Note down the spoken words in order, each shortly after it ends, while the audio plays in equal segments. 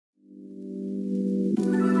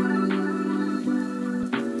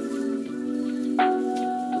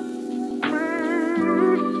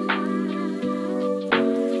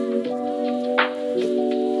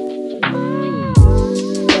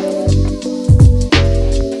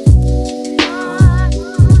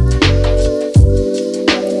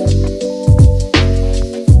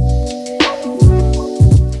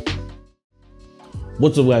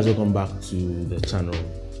What's up guys, welcome back to the channel.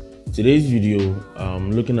 Today's video,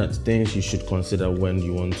 looking at things you should consider when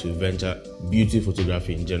you want to venture beauty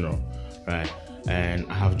photography in general, right? And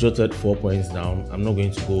I have jotted 4 points down. I'm not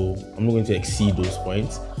going to exceed those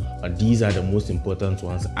points, but these are the most important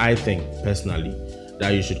ones I think personally that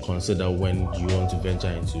you should consider when you want to venture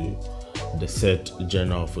into the set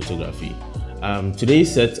genre of photography.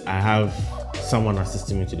 Today's set, I have someone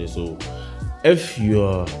assisting me today. So if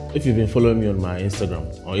you've been following me on my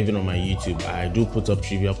Instagram or even on my YouTube, I do put up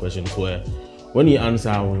trivia questions where when you answer,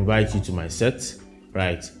 I will invite you to my set,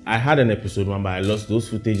 right? I had an episode 1, but I lost those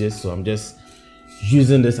footages, so I'm just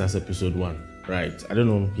using this as episode 1, right? I don't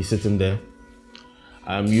know, he's sitting there.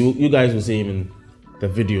 You guys will see him in the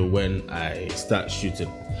video when I start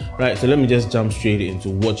shooting, right? So let me just jump straight into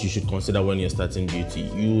what you should consider when you're starting beauty.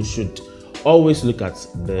 You should always look at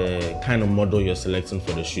the kind of model you're selecting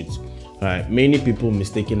for the shoot. Right, many people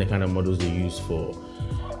mistaken the kind of models they use for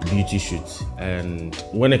beauty shoots, and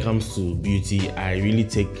when it comes to beauty, I really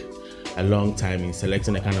take a long time in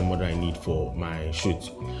selecting the kind of model I need for my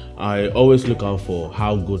shoot. I always look out for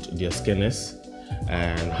how good their skin is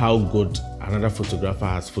and how good another photographer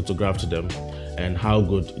has photographed them and how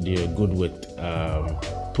good they're good with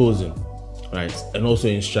posing, right? And also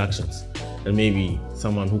instructions, and maybe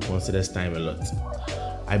someone who considers time a lot.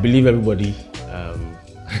 I believe everybody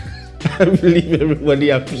I believe everybody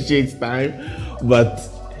appreciates time, but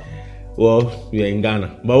well, we're in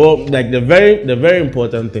Ghana. But like the very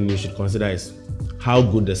important thing you should consider is how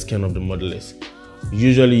good the skin of the model is.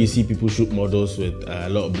 Usually you see people shoot models with a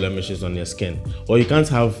lot of blemishes on their skin, or you can't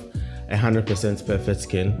have 100% perfect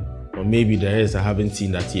skin, or maybe there is, I haven't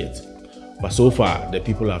seen that yet. But so far, the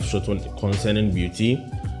people I've shot concerning beauty,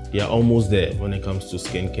 they are almost there when it comes to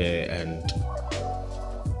skincare. And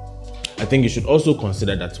I think you should also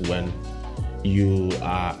consider that when you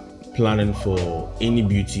are planning for any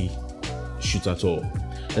beauty shoot at all.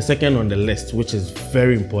 The second on the list, which is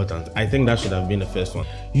very important, I think that should have been the first one.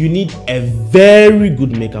 You need a very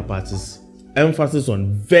good makeup artist. Emphasis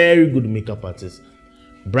on very good makeup artist.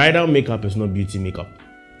 Bridal makeup is not beauty makeup.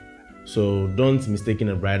 So don't mistake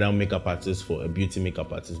a bridal makeup artist for a beauty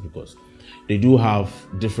makeup artist, because they do have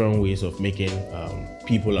different ways of making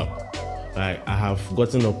people up. I have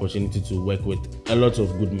gotten the opportunity to work with a lot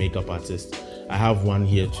of good makeup artists. I have one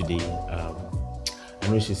here today. I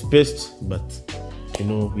know she's pissed, but you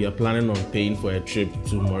know, we are planning on paying for a trip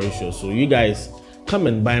to Mauritius. So you guys come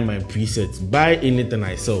and buy my presets, buy anything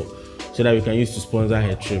I sell, so that we can use to sponsor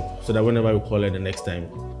her trip, so that whenever we call her the next time,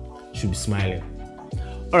 she'll be smiling.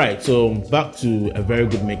 All right, so back to a very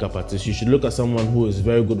good makeup artist. You should look at someone who is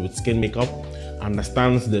very good with skin makeup,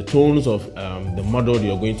 understands the tones of the model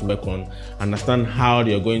you're going to work on, understand how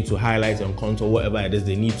you're going to highlight and contour whatever it is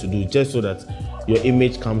they need to do, just so that your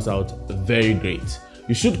image comes out very great.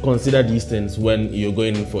 You should consider these things when you're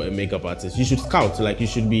going in for a makeup artist. You should scout, like you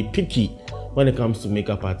should be picky when it comes to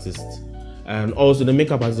makeup artists. And also the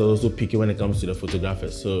makeup artists are also picky when it comes to the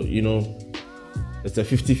photographers. So, you know, it's a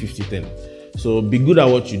 50-50 thing. So be good at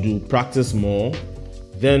what you do, practice more,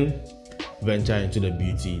 then venture into the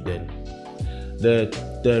beauty. Then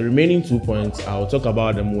the remaining 2 points, I'll talk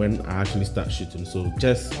about them when I actually start shooting. So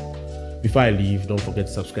just before I leave, don't forget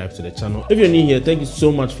to subscribe to the channel. If you're new here, thank you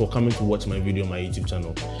so much for coming to watch my video on my YouTube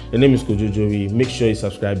channel. The name is Joey. Make sure you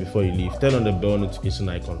subscribe before you leave. Turn on the bell notification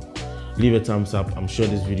icon. Leave a thumbs up. I'm sure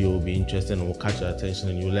this video will be interesting and will catch your attention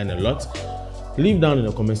and you'll learn a lot. Leave down in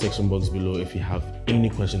the comment section box below if you have any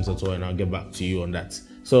questions at all, and I'll get back to you on that.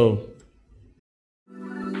 So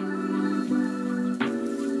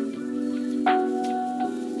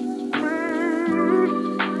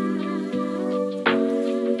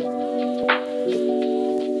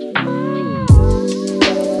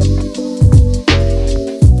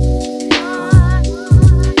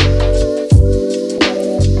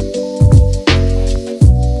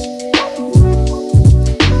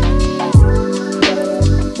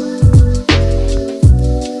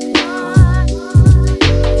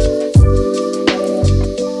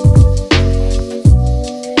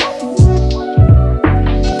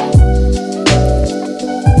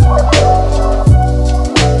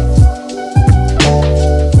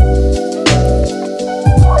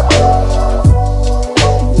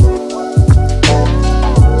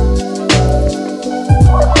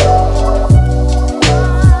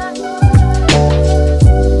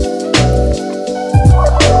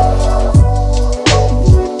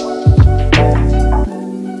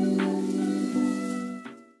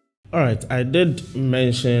Alright, I did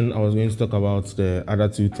mention I was going to talk about the other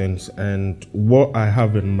 2 things, and what I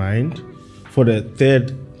have in mind for the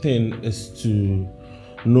third thing is to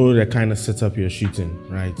know the kind of setup you're shooting,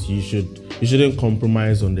 right? You shouldn't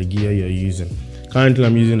compromise on the gear you're using. Currently,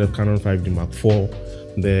 I'm using the Canon 5D Mark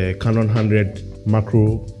IV, the Canon 100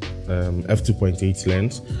 macro f2.8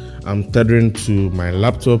 lens. I'm tethering to my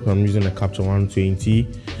laptop. I'm using a Capture 120.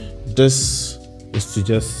 This is to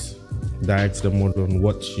just direct the mode on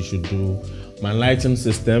what you should do. My lighting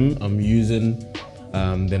system, I'm using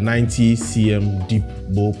the 90 cm deep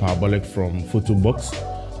bow parabolic from Photobox.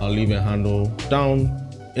 I'll leave a handle down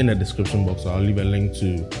in the description box. I'll leave a link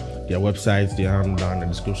to their websites, their handle down in the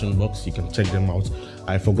description box. You can check them out.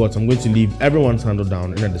 I forgot, I'm going to leave everyone's handle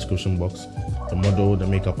down in the description box. The model, the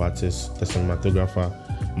makeup artist, the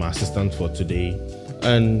cinematographer, my assistant for today.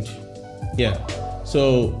 And yeah,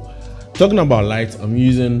 so talking about light, I'm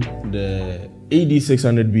using the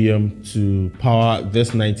AD600BM to power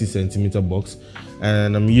this 90 cm box,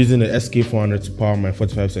 and I'm using the SK400 to power my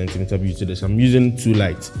 45 cm beauty dish. I'm using two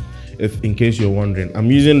lights, in case you're wondering. I'm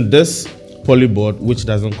using this polyboard, which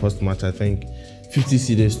doesn't cost much, I think 50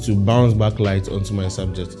 cedis, to bounce back light onto my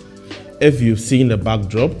subject. If you've seen the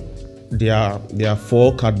backdrop, there are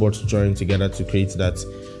 4 cardboards joined together to create that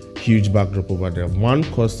huge backdrop over there. One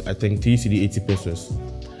costs, I think, 3 cedi 80 pesos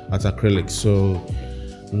at acrylic. So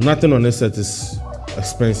nothing on this set is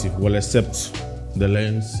expensive, well, except the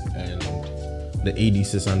lens and the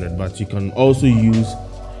AD600. But you can also use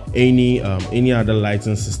any other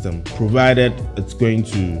lighting system, provided it's going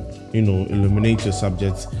to, you know, illuminate your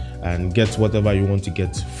subject and get whatever you want to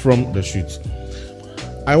get from the shoot.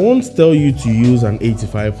 I won't tell you to use an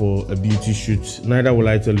 85 for a beauty shoot, neither will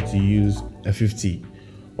I tell you to use a 50,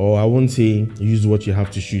 or I won't say use what you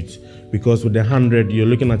have to shoot, because with the 100 you're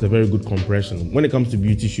looking at a very good compression. When it comes to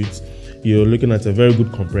beauty shoots, you're looking at a very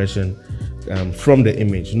good compression from the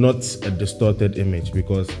image, not a distorted image,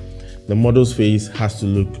 because the model's face has to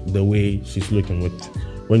look the way she's looking with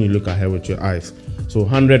when you look at her with your eyes. So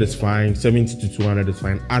 100 is fine, 70 to 200 is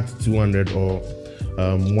fine, at 200 or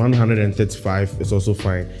 135 is also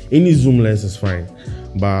fine. Any zoom lens is fine.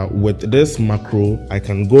 But with this macro, I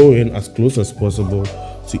can go in as close as possible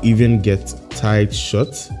to even get tight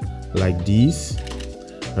shots like these,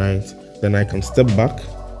 right? Then I can step back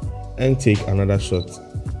and take another shot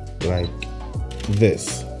like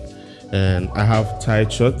this, and I have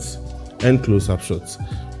tight shots and close-up shots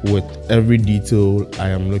with every detail I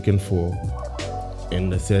am looking for in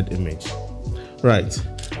the said image. Right,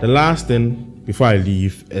 the last thing before I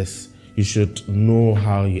leave is you should know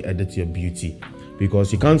how you edit your beauty,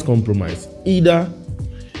 because you can't compromise. Either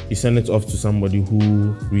you send it off to somebody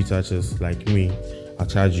who retouches like me, I'll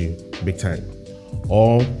charge you big time,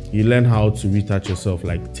 or you learn how to retouch yourself.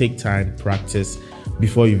 Like, take time, practice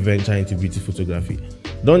before you venture into beauty photography.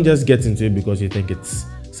 Don't just get into it because you think it's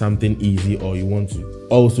something easy or you want to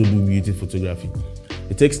also do beauty photography.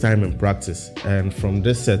 It takes time and practice, and from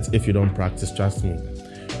this set, if you don't practice, trust me,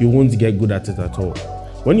 you won't get good at it at all.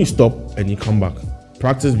 When you stop and you come back,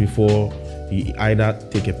 practice before you either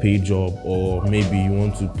take a paid job or maybe you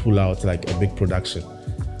want to pull out like a big production.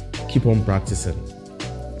 Keep on practicing,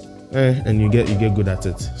 and you get good at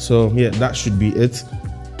it. So yeah, that should be it.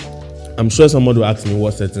 I'm sure someone will ask me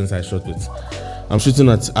what settings I shot with. I'm shooting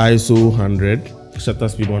at ISO 100, shutter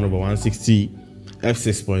speed 1/160,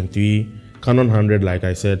 f6.3, Canon 100, like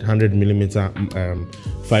I said, 100mm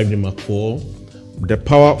 5D Mark IV. The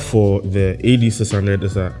power for the AD600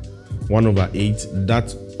 is a 1/8.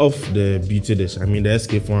 That of the beauty dish, I mean the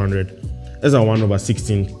SK400, is a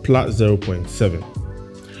 1/16 plus 0.7.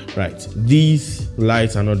 Right, these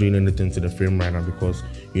lights are not doing anything to the frame right now, because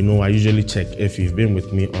you know I usually check if you've been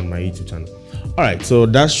with me on my YouTube channel. All right, so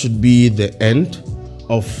that should be the end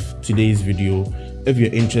of today's video. If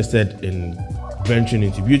you're interested in venturing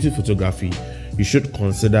into beauty photography, you should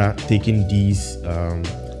consider taking these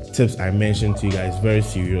tips I mentioned to you guys very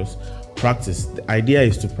serious. Practice. The idea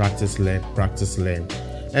is to practice, learn,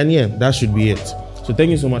 and yeah, that should be it. So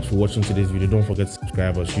thank you so much for watching today's video. Don't forget to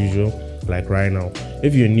subscribe as usual, like right now.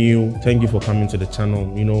 If you're new, thank you for coming to the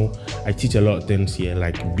channel. You know, I teach a lot of things here,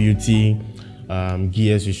 like beauty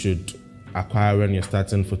gears you should acquire when you're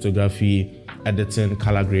starting photography, editing,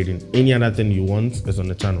 color grading. Any other thing you want is on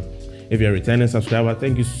the channel. If you're a returning subscriber,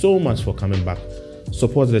 thank you so much for coming back.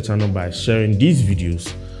 Support the channel by sharing these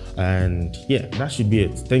videos, and yeah, that should be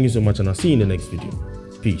it. Thank you so much, and I'll see you in the next video.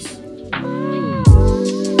 Peace.